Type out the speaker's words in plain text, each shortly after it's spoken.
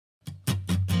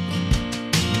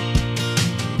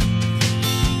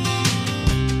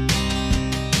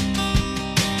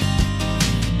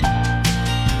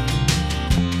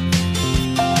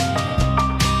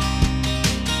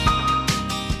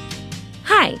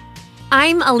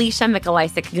I'm Alicia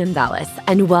Mikolasik-Gonzalez,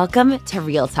 and welcome to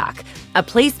Real Talk, a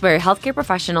place where healthcare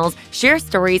professionals share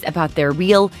stories about their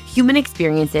real human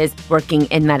experiences working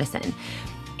in medicine.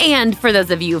 And for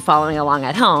those of you following along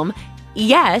at home,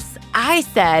 yes, I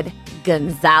said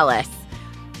Gonzalez.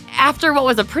 After what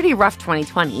was a pretty rough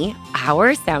 2020,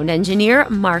 our sound engineer,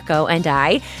 Marco, and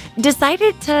I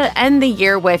decided to end the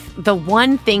year with the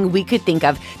one thing we could think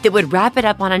of that would wrap it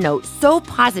up on a note so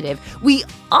positive, we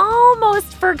almost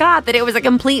forgot that it was a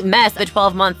complete mess the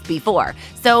 12 months before.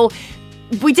 So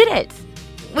we did it.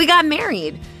 We got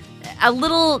married. A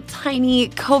little tiny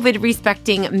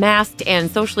COVID-respecting, masked, and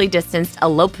socially distanced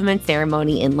elopement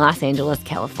ceremony in Los Angeles,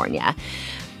 California.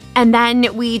 And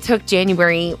then we took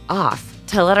January off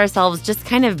to let ourselves just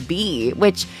kind of be,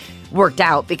 which worked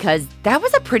out because that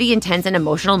was a pretty intense and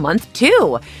emotional month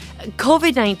too.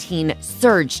 COVID-19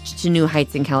 surged to new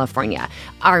heights in California.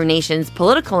 Our nation's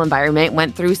political environment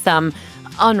went through some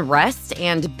unrest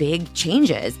and big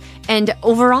changes. And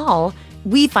overall,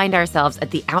 we find ourselves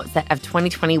at the outset of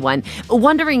 2021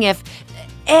 wondering if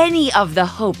any of the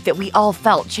hope that we all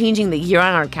felt changing the year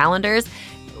on our calendars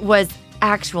was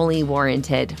actually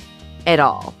warranted at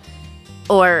all.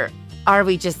 Or are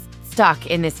we just stuck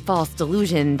in this false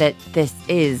delusion that this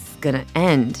is gonna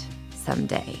end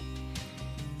someday?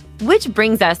 Which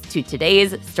brings us to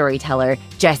today's storyteller,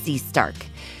 Jessie Stark.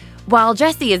 While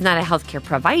Jessie is not a healthcare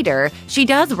provider, she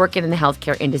does work in the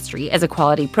healthcare industry as a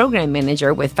quality program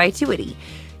manager with Vituity.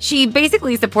 She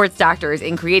basically supports doctors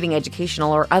in creating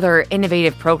educational or other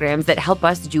innovative programs that help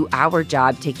us do our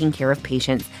job taking care of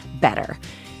patients better.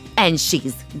 And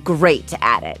she's great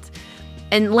at it.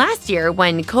 And last year,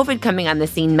 when COVID coming on the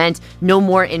scene meant no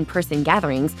more in-person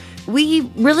gatherings, we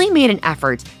really made an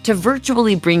effort to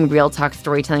virtually bring Real Talk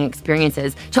storytelling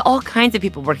experiences to all kinds of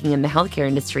people working in the healthcare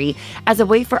industry as a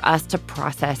way for us to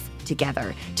process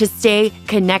together, to stay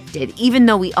connected, even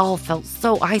though we all felt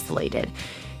so isolated.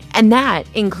 And that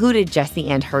included Jessie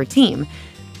and her team.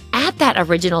 At that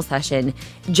original session,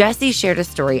 Jessie shared a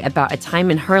story about a time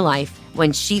in her life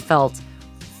when she felt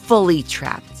fully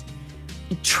trapped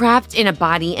in a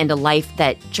body and a life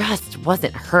that just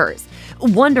wasn't hers,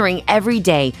 wondering every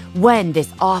day when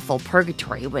this awful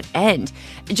purgatory would end,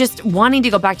 just wanting to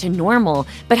go back to normal,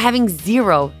 but having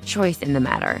zero choice in the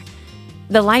matter.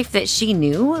 The life that she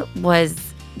knew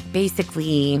was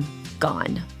basically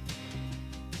gone.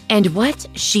 And what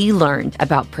she learned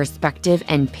about perspective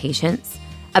and patience,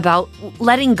 about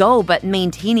letting go but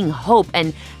maintaining hope,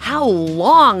 and how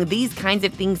long these kinds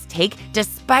of things take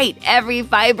despite every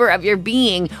fiber of your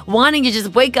being wanting to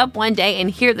just wake up one day and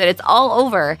hear that it's all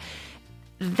over.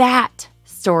 That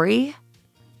story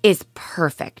is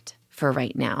perfect for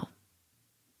right now.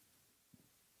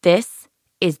 This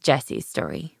is Jessie's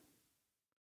story.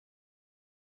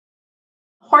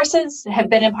 Horses have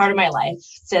been a part of my life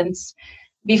since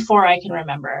before I can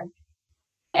remember.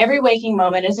 Every waking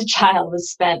moment as a child was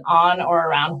spent on or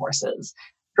around horses,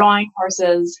 drawing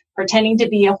horses, pretending to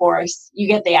be a horse. You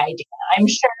get the idea. I'm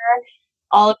sure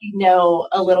all of you know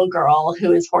a little girl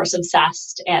who is horse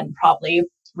obsessed and probably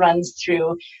runs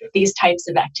through these types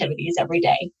of activities every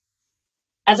day.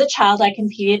 As a child, I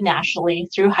competed nationally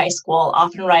through high school,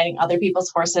 often riding other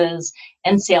people's horses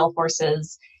and sale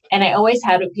horses. And I always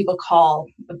had what people call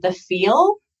the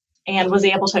feel and was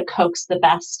able to coax the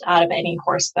best out of any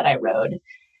horse that I rode.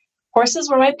 Horses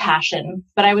were my passion,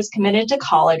 but I was committed to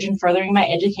college and furthering my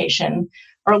education,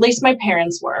 or at least my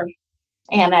parents were.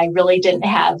 And I really didn't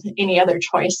have any other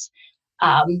choice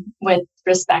with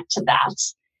respect to that.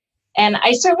 And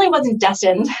I certainly wasn't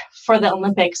destined for the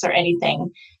Olympics or anything,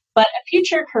 but a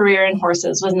future career in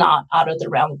horses was not out of the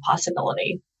realm of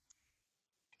possibility.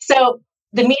 So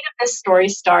the meat of this story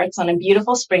starts on a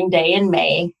beautiful spring day in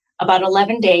May, about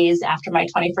 11 days after my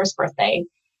 21st birthday.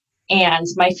 And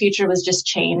my future was just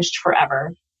changed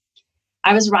forever.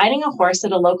 I was riding a horse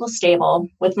at a local stable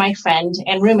with my friend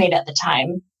and roommate at the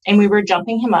time, and we were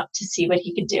jumping him up to see what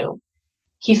he could do.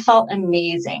 He felt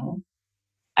amazing.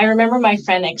 I remember my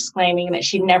friend exclaiming that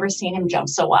she'd never seen him jump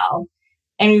so well.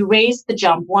 And we raised the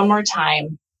jump one more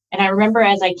time. And I remember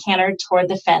as I cantered toward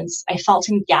the fence, I felt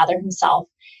him gather himself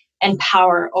and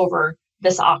power over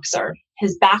this oxer.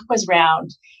 His back was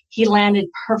round. He landed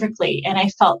perfectly, and I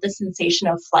felt the sensation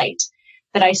of flight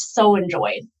that I so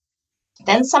enjoyed.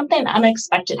 Then something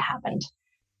unexpected happened.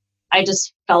 I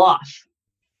just fell off.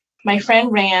 My friend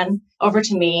ran over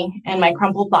to me and my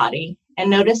crumpled body and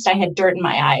noticed I had dirt in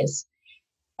my eyes,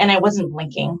 and I wasn't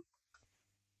blinking.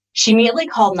 She immediately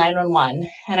called 911,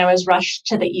 and I was rushed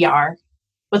to the ER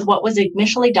with what was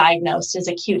initially diagnosed as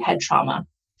acute head trauma,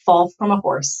 fall from a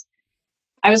horse.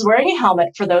 I was wearing a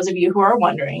helmet, for those of you who are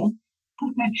wondering.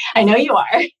 I know you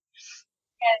are.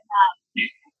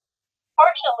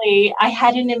 Fortunately, I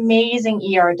had an amazing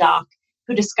ER doc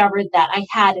who discovered that I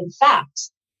had, in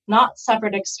fact, not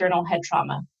suffered external head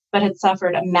trauma, but had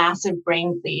suffered a massive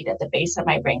brain bleed at the base of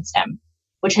my brainstem,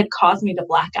 which had caused me to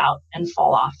black out and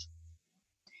fall off.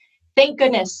 Thank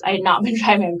goodness I had not been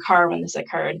driving a car when this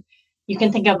occurred. You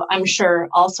can think of, I'm sure,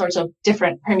 all sorts of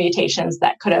different permutations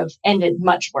that could have ended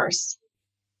much worse.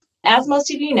 As most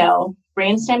of you know,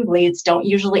 brainstem bleeds don't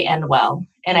usually end well,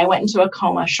 and I went into a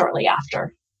coma shortly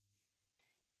after.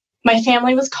 My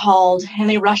family was called, and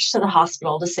they rushed to the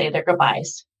hospital to say their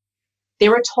goodbyes. They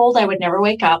were told I would never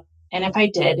wake up, and if I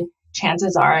did,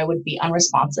 chances are I would be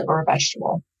unresponsive or a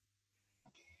vegetable.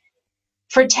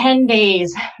 For 10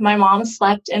 days, my mom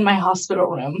slept in my hospital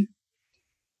room.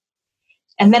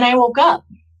 And then I woke up.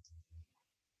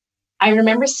 I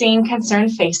remember seeing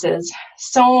concerned faces,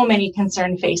 so many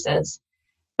concerned faces,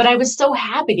 but I was so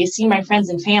happy to see my friends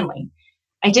and family.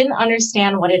 I didn't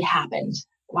understand what had happened.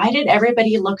 Why did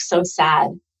everybody look so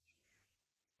sad?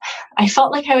 I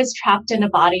felt like I was trapped in a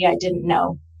body I didn't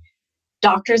know.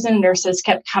 Doctors and nurses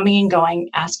kept coming and going,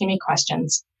 asking me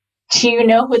questions. Do you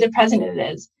know who the president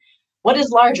is? What is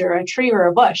larger, a tree or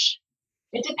a bush?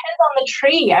 It depends on the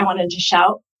tree, I wanted to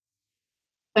shout,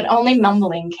 but only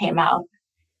mumbling came out.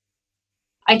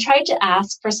 I tried to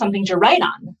ask for something to write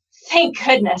on. Thank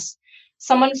goodness,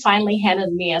 someone finally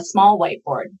handed me a small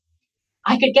whiteboard.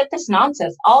 I could get this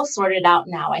nonsense all sorted out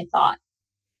now, I thought.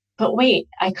 But wait,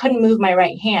 I couldn't move my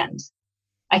right hand.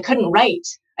 I couldn't write.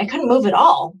 I couldn't move at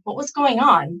all. What was going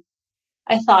on?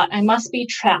 I thought I must be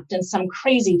trapped in some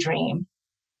crazy dream.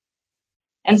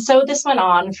 And so this went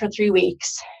on for 3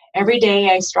 weeks. Every day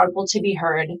I struggled to be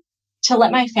heard, to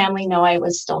let my family know I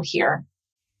was still here,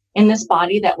 in this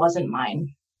body that wasn't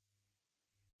mine.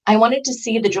 I wanted to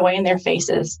see the joy in their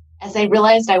faces as I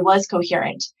realized I was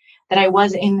coherent, that I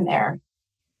was in there.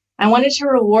 I wanted to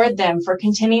reward them for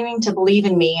continuing to believe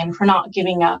in me and for not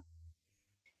giving up.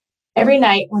 Every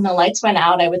night when the lights went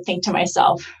out, I would think to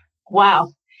myself,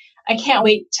 wow, I can't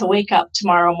wait to wake up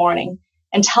tomorrow morning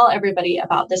and tell everybody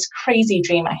about this crazy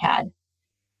dream I had.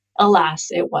 Alas,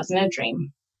 it wasn't a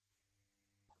dream.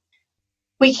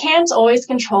 We can't always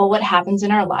control what happens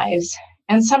in our lives,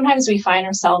 and sometimes we find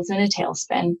ourselves in a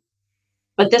tailspin.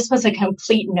 But this was a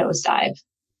complete nosedive.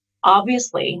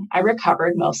 Obviously, I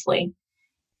recovered mostly.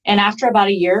 And after about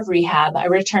a year of rehab, I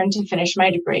returned to finish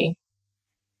my degree.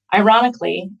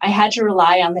 Ironically, I had to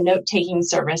rely on the note-taking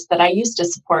service that I used to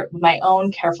support with my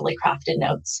own carefully crafted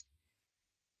notes.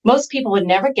 Most people would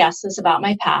never guess this about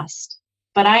my past,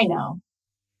 but I know.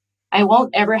 I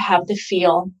won't ever have the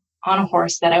feel on a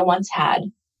horse that I once had.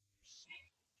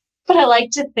 But I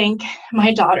like to think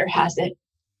my daughter has it,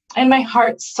 and my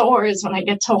heart soars when I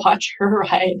get to watch her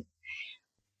ride.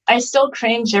 I still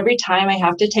cringe every time I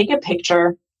have to take a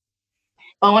picture,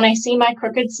 but when I see my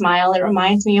crooked smile, it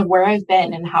reminds me of where I've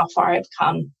been and how far I've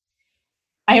come.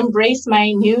 I embrace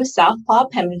my new southpaw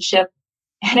penmanship,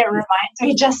 and it reminds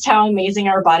me just how amazing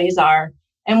our bodies are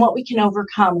and what we can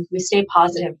overcome if we stay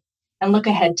positive and look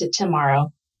ahead to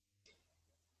tomorrow.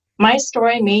 My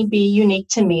story may be unique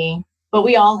to me, but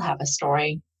we all have a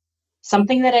story,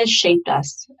 something that has shaped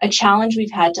us, a challenge we've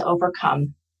had to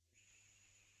overcome.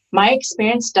 My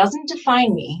experience doesn't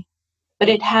define me, but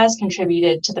it has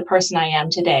contributed to the person I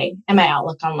am today and my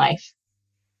outlook on life.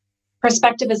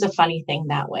 Perspective is a funny thing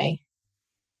that way.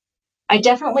 I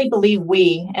definitely believe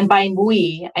we, and by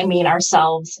we, I mean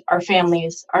ourselves, our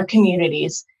families, our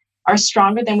communities, are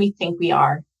stronger than we think we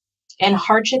are, and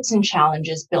hardships and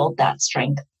challenges build that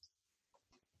strength.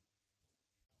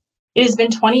 It has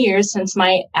been 20 years since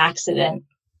my accident,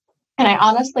 and I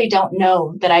honestly don't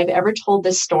know that I've ever told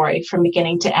this story from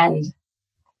beginning to end.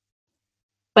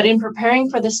 But in preparing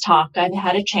for this talk, I've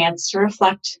had a chance to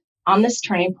reflect on this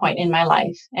turning point in my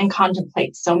life and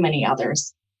contemplate so many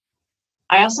others.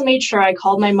 I also made sure I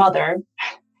called my mother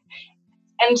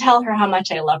and tell her how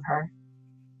much I love her.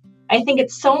 I think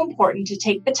it's so important to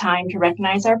take the time to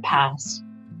recognize our past,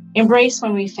 embrace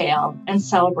when we fail, and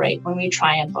celebrate when we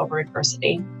triumph over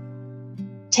adversity.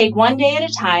 Take one day at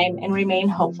a time and remain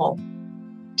hopeful.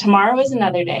 Tomorrow is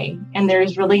another day, and there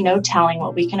is really no telling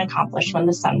what we can accomplish when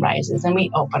the sun rises and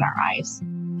we open our eyes.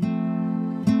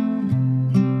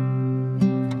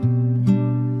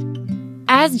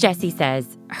 As Jessie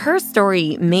says, her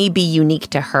story may be unique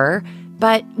to her,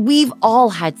 but we've all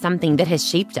had something that has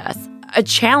shaped us, a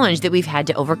challenge that we've had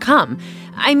to overcome.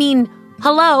 I mean,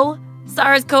 hello,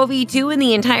 SARS-CoV-2 in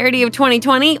the entirety of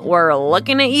 2020? We're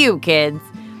looking at you, kids.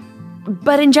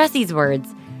 But in Jessie's words,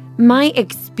 my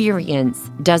experience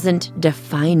doesn't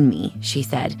define me, she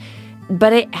said,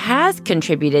 but it has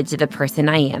contributed to the person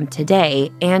I am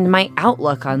today and my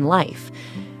outlook on life.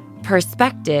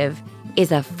 Perspective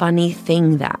is a funny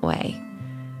thing that way.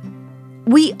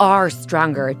 We are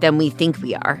stronger than we think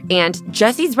we are, and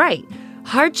Jesse's right.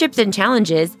 Hardships and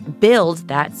challenges build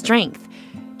that strength.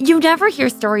 You never hear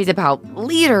stories about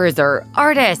leaders or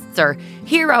artists or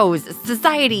heroes,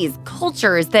 societies,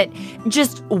 cultures that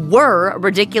just were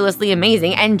ridiculously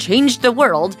amazing and changed the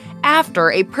world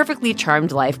after a perfectly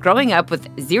charmed life growing up with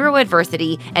zero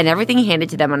adversity and everything handed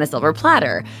to them on a silver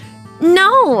platter.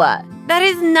 No, that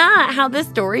is not how the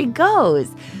story goes.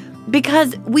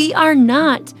 Because we are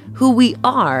not who we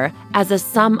are as a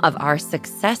sum of our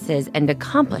successes and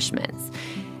accomplishments.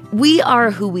 We are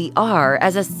who we are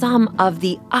as a sum of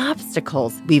the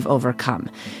obstacles we've overcome,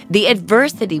 the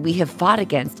adversity we have fought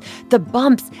against, the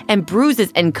bumps and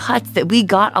bruises and cuts that we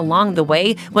got along the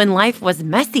way when life was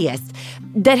messiest,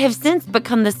 that have since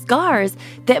become the scars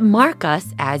that mark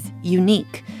us as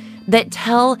unique, that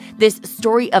tell this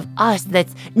story of us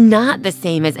that's not the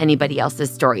same as anybody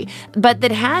else's story, but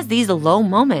that has these low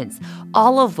moments,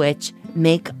 all of which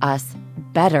make us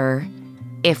better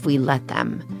if we let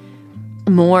them.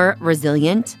 More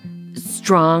resilient,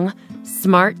 strong,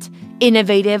 smart,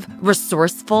 innovative,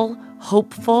 resourceful,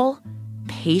 hopeful,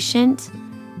 patient,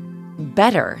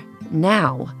 better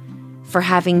now for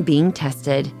having been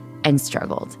tested and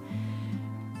struggled.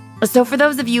 So for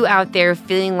those of you out there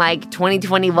feeling like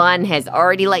 2021 has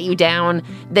already let you down,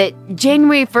 that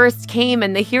January 1st came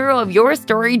and the hero of your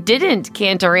story didn't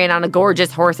canter in on a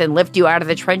gorgeous horse and lift you out of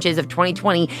the trenches of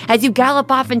 2020 as you gallop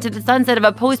off into the sunset of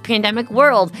a post-pandemic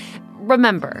world,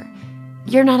 remember,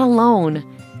 you're not alone.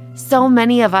 So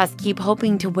many of us keep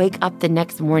hoping to wake up the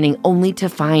next morning only to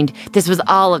find this was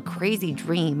all a crazy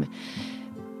dream.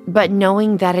 But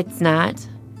knowing that it's not,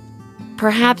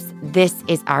 perhaps this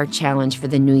is our challenge for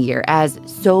the new year, as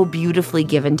so beautifully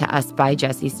given to us by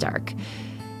Jesse Stark.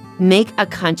 Make a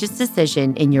conscious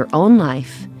decision in your own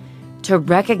life to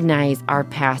recognize our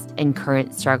past and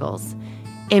current struggles.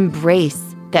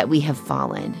 Embrace that we have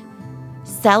fallen.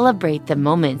 Celebrate the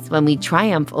moments when we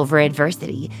triumph over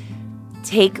adversity.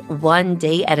 Take one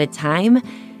day at a time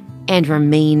and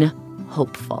remain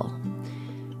hopeful.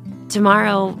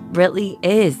 Tomorrow really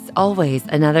is always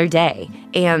another day,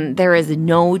 and there is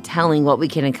no telling what we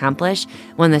can accomplish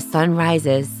when the sun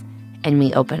rises and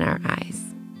we open our eyes.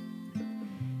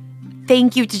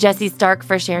 Thank you to Jessie Stark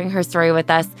for sharing her story with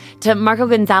us, to Marco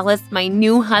Gonzalez, my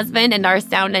new husband and our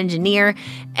sound engineer,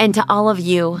 and to all of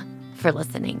you for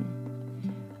listening.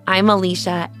 I'm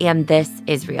Alicia, and this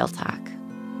is Real Talk.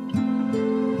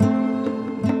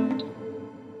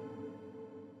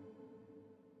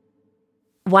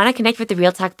 Want to connect with the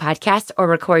Real Talk podcast or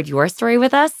record your story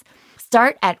with us?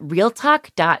 Start at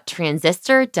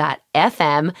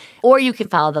realtalk.transistor.fm, or you can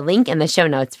follow the link in the show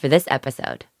notes for this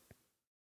episode.